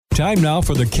Time now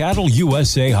for the Cattle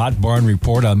USA Hot Barn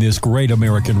Report on this great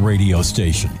American radio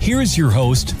station. Here's your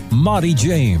host, Monty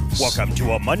James. Welcome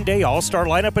to a Monday All-Star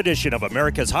Lineup edition of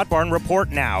America's Hot Barn Report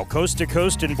now. Coast to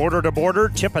coast and border to border,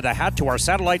 tip of the hat to our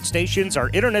satellite stations, our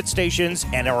internet stations,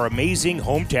 and our amazing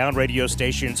hometown radio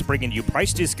stations, bringing you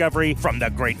price discovery from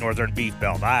the Great Northern Beef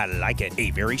Belt. I like it.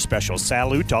 A very special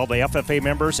salute to all the FFA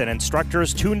members and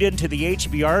instructors tuned into the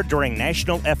HBR during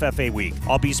National FFA Week.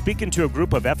 I'll be speaking to a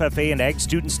group of FFA and Ag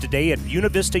students today at Buena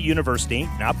Vista University,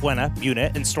 not Buena, Buena,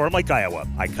 in Storm Lake, Iowa.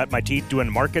 I cut my teeth doing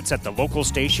markets at the local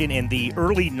station in the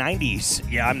early 90s.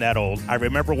 Yeah, I'm that old. I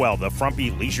remember well the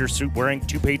frumpy leisure suit-wearing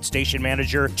two-page station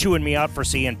manager chewing me out for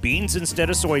saying beans instead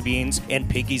of soybeans and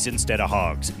piggies instead of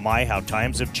hogs. My, how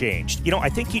times have changed. You know, I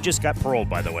think he just got paroled,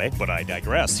 by the way, but I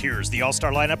digress. Here's the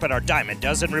All-Star lineup at our Diamond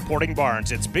Dozen reporting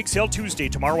barns. It's Big Sale Tuesday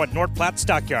tomorrow at North Platte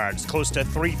Stockyards. Close to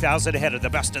 3,000 head of the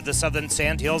best of the southern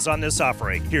sandhills on this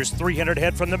offering. Here's 300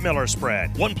 head from the Miller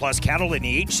spread. 1+ cattle in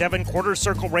the H7 Quarter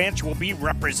Circle Ranch will be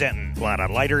representing. A lot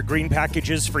of lighter green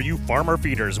packages for you farmer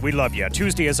feeders. We love you.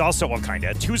 Tuesday is also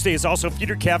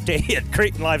feeder calf day at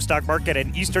Creighton Livestock Market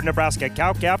in eastern Nebraska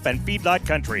cow calf and feedlot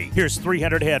country. Here's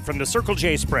 300 head from the Circle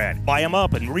J spread. Buy them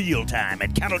up in real time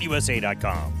at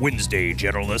cattleusa.com. Wednesday,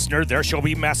 general listener, there shall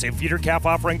be massive feeder calf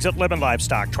offerings at Lemon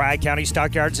Livestock. Tri-County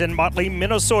Stockyards in Motley,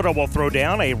 Minnesota will throw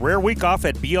down a rare week off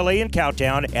at BLA in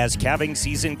Cowtown as calving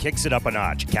season kicks it up a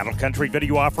notch. Cattle Country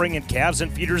video offering and calves and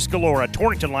feeders galore at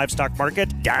Torrington Livestock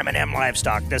Market. Diamond M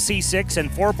Livestock, the C6 and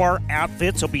 4-bar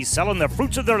outfits will be selling the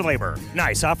fruits of their labor.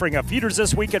 Nice offering of feeders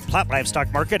this week at Platte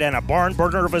Livestock Market and a barn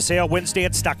burner of a sale Wednesday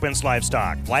at Stockman's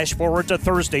Livestock. Flash forward to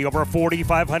Thursday, over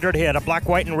 4,500 head of black,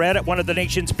 white, and red at one of the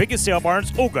nation's biggest sale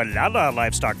barns, Ogallala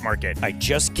Livestock Market. I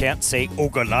just can't say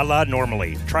Ogallala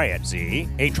normally. Try it, Z.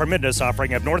 A tremendous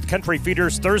offering of North Country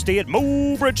feeders Thursday at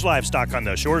Mobridge Livestock on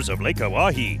the shores of Lake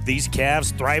Oahe. These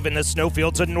calves thrive in the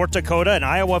snowfields in North Dakota, and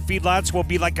Iowa feedlots will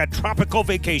be like a tropical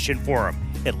vacation for them.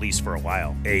 At least for a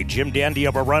while. A Jim Dandy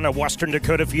of a run of Western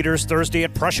Dakota feeders Thursday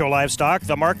at Prussia Livestock.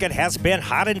 The market has been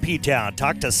hot in P-Town.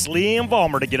 Talk to Slim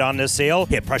Vollmer to get on this sale.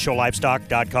 Hit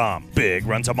PrussiaLivestock.com. Big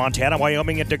runs of Montana,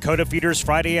 Wyoming, and Dakota feeders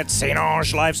Friday at St.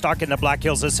 Ange Livestock in the Black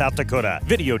Hills of South Dakota.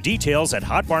 Video details at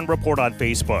Hot Barn Report on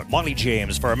Facebook. Monty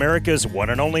James for America's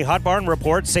one and only Hot Barn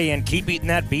Report, saying keep eating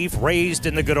that beef raised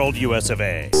in the good old US of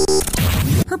A.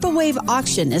 Purple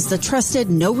Auction is the trusted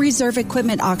no-reserve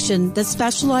equipment auction that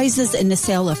specializes in the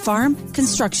sale of farm,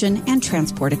 construction, and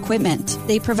transport equipment.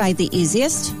 They provide the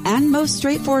easiest and most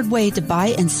straightforward way to buy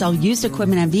and sell used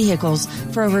equipment and vehicles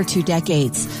for over 2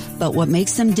 decades. But what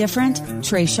makes them different?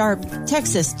 Trey Sharp,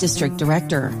 Texas District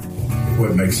Director.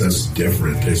 What makes us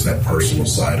different is that personal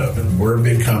side of it. We're a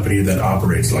big company that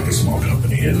operates like a small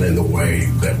company, and in the way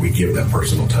that we give that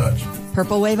personal touch.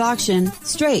 Purple Wave Auction,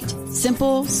 straight,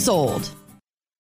 simple, sold.